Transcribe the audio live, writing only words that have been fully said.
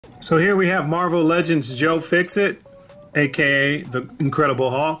So here we have Marvel Legends Joe Fixit, aka the Incredible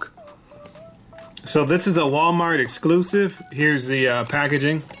Hulk. So this is a Walmart exclusive. Here's the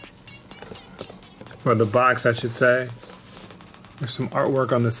packaging, or the box I should say. There's some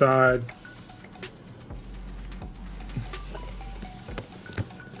artwork on the side.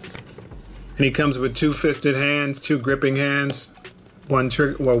 And he comes with two fisted hands, two gripping hands, one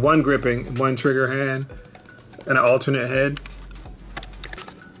gripping, one trigger hand, and an alternate head.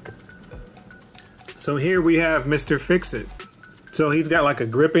 So here we have Mr. Fixit. So he's got like a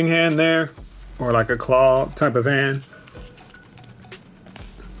gripping hand there, or like a claw type of hand.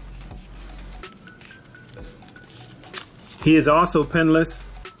 He is also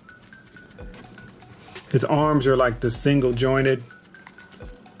pinless. His arms are like the single jointed.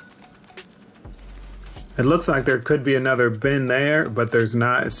 It looks like there could be another bend there, but there's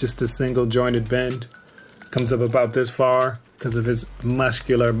not. It's just a single jointed bend. Comes up about this far because of his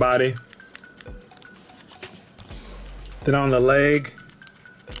muscular body. Then on the leg,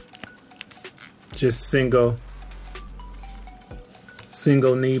 just single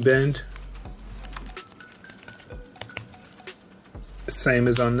knee bend. Same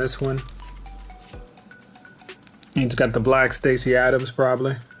as on this one. He's got the black Stacey Adams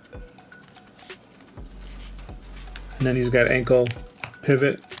probably. And then he's got ankle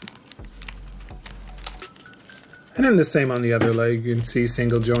pivot. And then the same on the other leg, you can see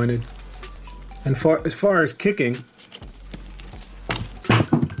single jointed. And as far as kicking,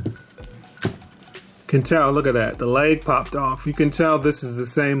 you can tell, look at that, the leg popped off. You can tell this is the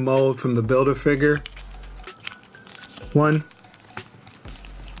same mold from the Build-A-Figure one.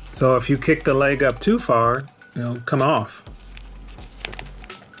 So if you kick the leg up too far, it'll come off.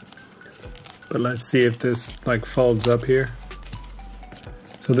 But let's see if this like folds up here.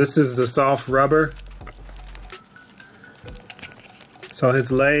 So this is the soft rubber. So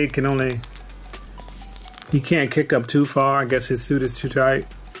his leg can only, he can't kick up too far. I guess his suit is too tight.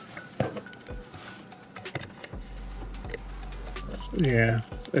 Yeah,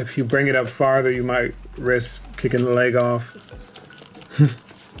 if you bring it up farther, you might risk kicking the leg off.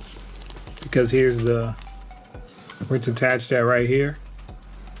 Because here's where it's attached at right here.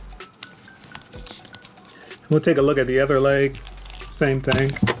 We'll take a look at the other leg. Same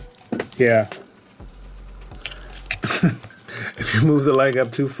thing. Yeah. If you move the leg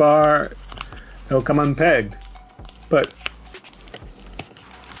up too far, it'll come unpegged. But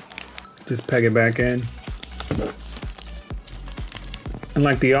just peg it back in. And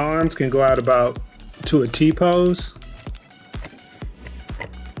like the arms can go out about to a T-pose.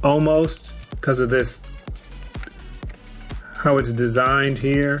 Almost, because of this, how it's designed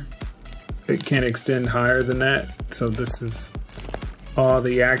here. It can't extend higher than that. So this is all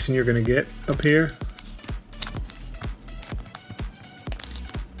the action you're going to get up here.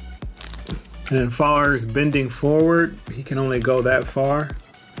 And as far as bending forward, he can only go that far.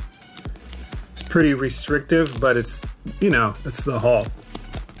 It's pretty restrictive, but it's, you know, it's the Hulk.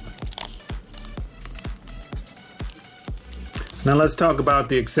 Now let's talk about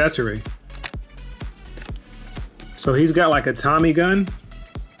the accessory. So he's got like a Tommy gun.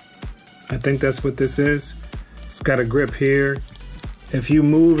 I think that's what this is. It's got a grip here. If you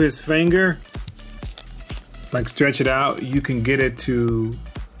move his finger, like stretch it out, you can get it to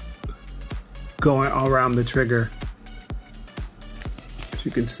going all around the trigger. As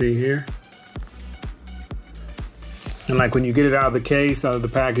you can see here. And like when you get it out of the case, out of the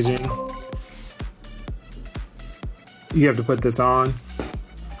packaging, you have to put this on.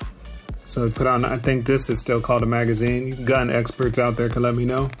 So put on, I think this is still called a magazine. You gun experts out there can let me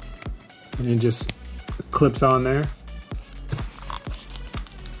know. And it just clips on there.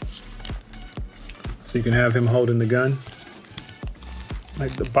 So you can have him holding the gun.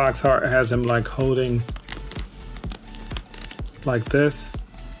 Like the box art has him like holding like this.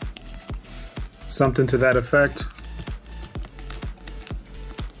 Something to that effect.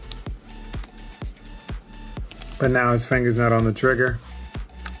 But now his finger's not on the trigger.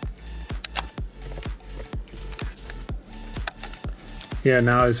 Yeah,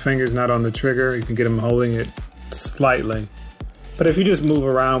 now his finger's not on the trigger. You can get him holding it slightly. But if you just move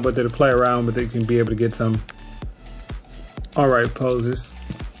around with it or play around with it, you can be able to get some alright poses.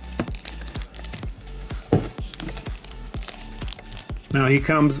 Now he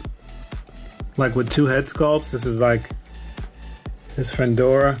comes like with two head sculpts. This is like his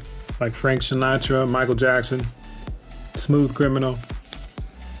Fedora, like Frank Sinatra, Michael Jackson, Smooth Criminal,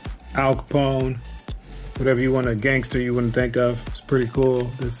 Al Capone, whatever you want, a gangster you want to think of. It's pretty cool,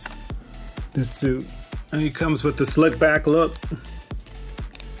 this suit. And he comes with the slick back look.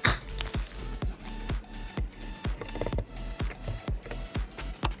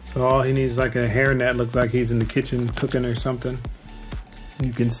 So all he needs is like a hairnet. Looks like he's in the kitchen cooking or something.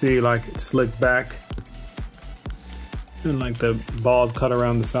 You can see like it's slicked back. And like the bald cut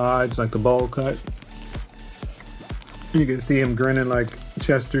around the sides, like the bowl cut. You can see him grinning like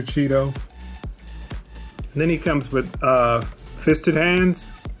Chester Cheeto. And then he comes with fisted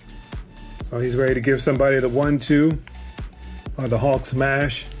hands. So he's ready to give somebody the 1-2 or the Hulk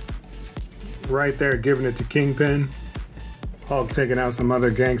smash. Right there, giving it to Kingpin. Hulk taking out some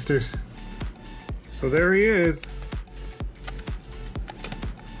other gangsters. So there he is.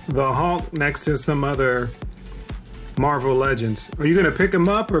 The Hulk next to some other Marvel Legends. Are you gonna pick him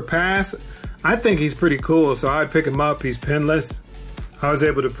up or pass? I think he's pretty cool, so I'd pick him up. He's pinless. I was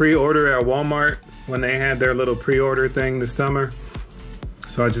able to pre-order at Walmart when they had their little pre-order thing this summer.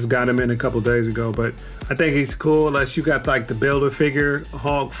 So I just got him in a couple days ago, but I think he's cool unless you got like the Build-A-Figure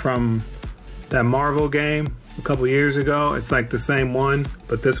Hulk from that Marvel game a couple years ago. It's like the same one,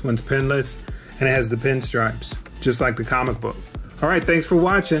 but this one's pinless and it has the pinstripes, just like the comic book. All right, thanks for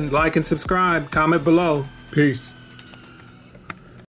watching. Like and subscribe, comment below. Peace.